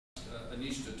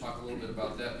Anish to talk a little bit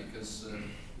about that because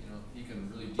you know, he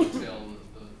can really detail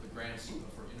the grants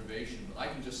for innovation. But I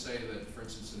can just say that, for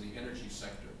instance, in the energy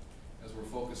sector, as we're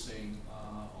focusing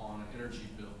on an energy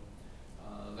bill,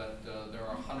 that there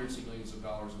are hundreds of millions of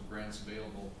dollars of grants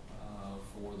available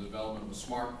for the development of a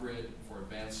smart grid, for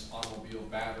advanced automobile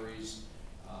batteries,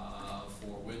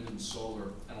 for wind and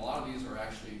solar. And a lot of these are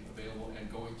actually available and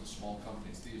going to small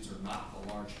companies. These are not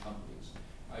the large companies.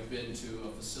 I've been to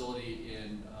a facility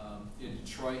in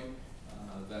Detroit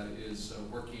that is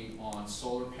working on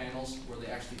solar panels where they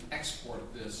actually export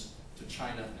this to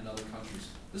China and other countries.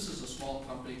 This is a small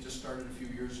company, just started a few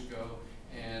years ago,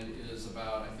 and is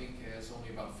about, I think, has only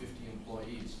about 50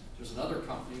 employees. There's another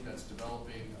company that's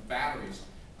developing batteries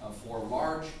for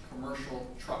large commercial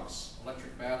trucks,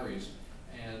 electric batteries,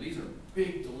 and these are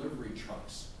big delivery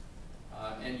trucks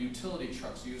and utility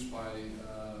trucks used by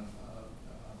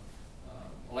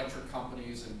electric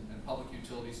companies and public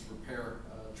utilities to repair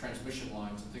transmission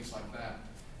lines and things like that.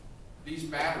 These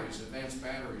batteries, advanced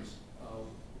batteries,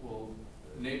 will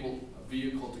enable a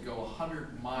vehicle to go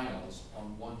 100 miles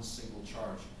on one single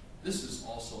charge. This is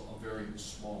also a very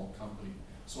small company.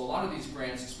 So a lot of these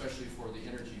grants, especially for the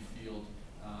energy field,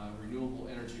 renewable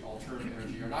energy, alternative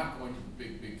energy, are not going to the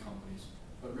big companies,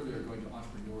 but really are going to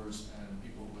entrepreneurs and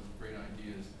people with great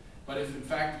ideas. But if in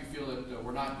fact you feel that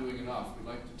we're not doing enough, we'd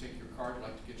like to take your card, we'd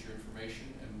like to get your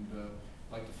information, and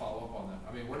like to follow up on that.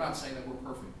 I mean, we're not saying that we're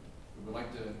perfect. We would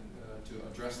like to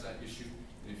address that issue,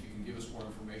 and if you can give us more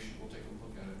information, we'll take a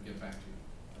look at it and get back to you.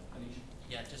 Anish?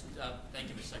 Yeah, just thank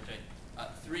you, Mr. Secretary.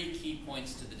 3 key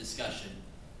points to the discussion.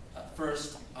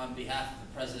 First, on behalf of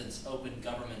the President's Open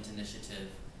Government Initiative,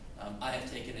 I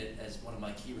have taken it as one of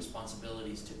my key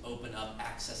responsibilities to open up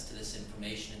access to this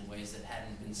information in ways that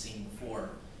hadn't been seen before.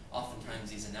 Oftentimes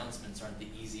these announcements aren't the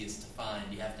easiest to find.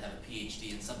 You have to have a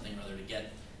PhD in something or other to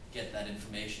get that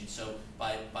information. So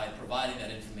by providing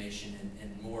that information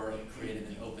in more creative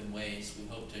and open ways, we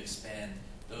hope to expand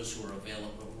those who are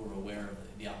available, who are aware of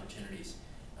the opportunities.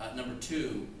 Number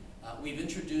 2, we've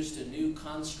introduced a new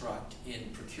construct in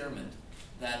procurement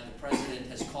that the President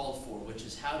has called for, which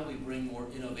is how do we bring more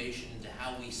innovation into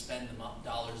how we spend the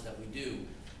dollars that we do.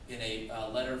 In a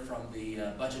letter from the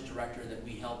budget director that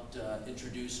we helped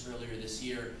introduce earlier this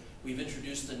year, we've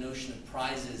introduced the notion of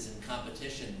prizes and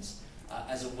competitions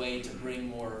as a way to bring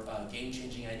more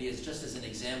game-changing ideas. Just as an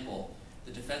example,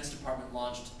 the Defense Department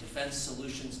launched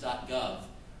defensesolutions.gov.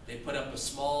 They put up a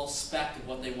small spec of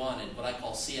what they wanted, what I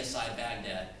call CSI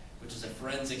Baghdad, which is a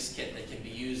forensics kit that can be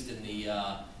used in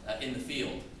the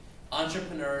field.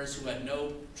 Entrepreneurs who had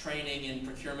no training in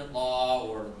procurement law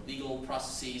or legal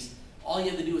processes, all you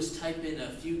have to do is type in a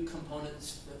few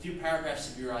components, a few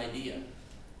paragraphs of your idea.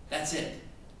 That's it.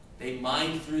 They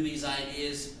mined through these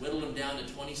ideas, whittled them down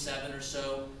to 27 or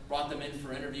so, brought them in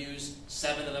for interviews.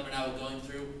 7 of them are now going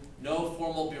through. No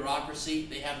formal bureaucracy.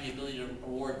 They have the ability to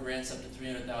award grants up to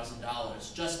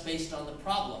 $300,000 just based on the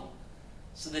problem,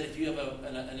 so that if you have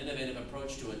an innovative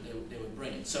approach to it, they would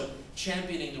bring it. So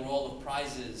championing the role of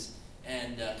prizes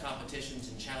and competitions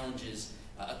and challenges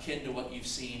akin to what you've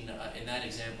seen in that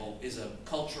example is a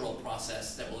cultural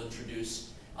process that will introduce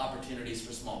opportunities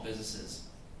for small businesses.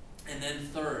 And then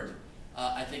third,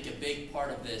 I think a big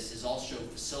part of this is also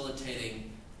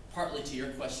facilitating, partly to your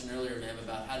question earlier, ma'am,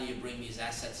 about how do you bring these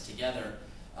assets together.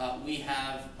 We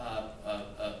have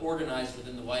organized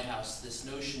within the White House this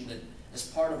notion that as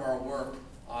part of our work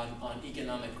on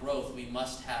economic growth, we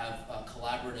must have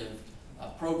collaborative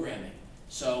programming.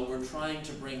 So we're trying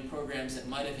to bring programs that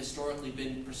might have historically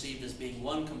been perceived as being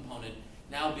one component,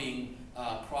 now being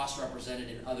cross-represented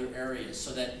in other areas,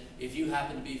 so that if you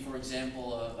happen to be, for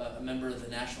example, a member of the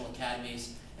National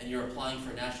Academies and you're applying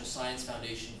for a National Science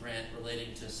Foundation grant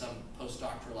relating to some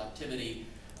postdoctoral activity,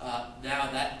 now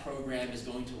that program is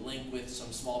going to link with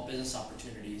some small business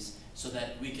opportunities so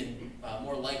that we can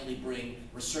more likely bring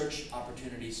research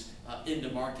opportunities into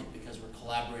market because we're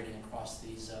collaborating across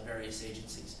these various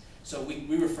agencies. So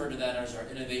we refer to that as our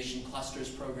Innovation Clusters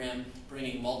program,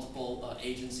 bringing multiple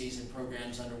agencies and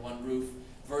programs under one roof,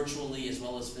 virtually as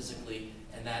well as physically,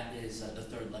 and that is the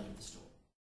third leg of the story.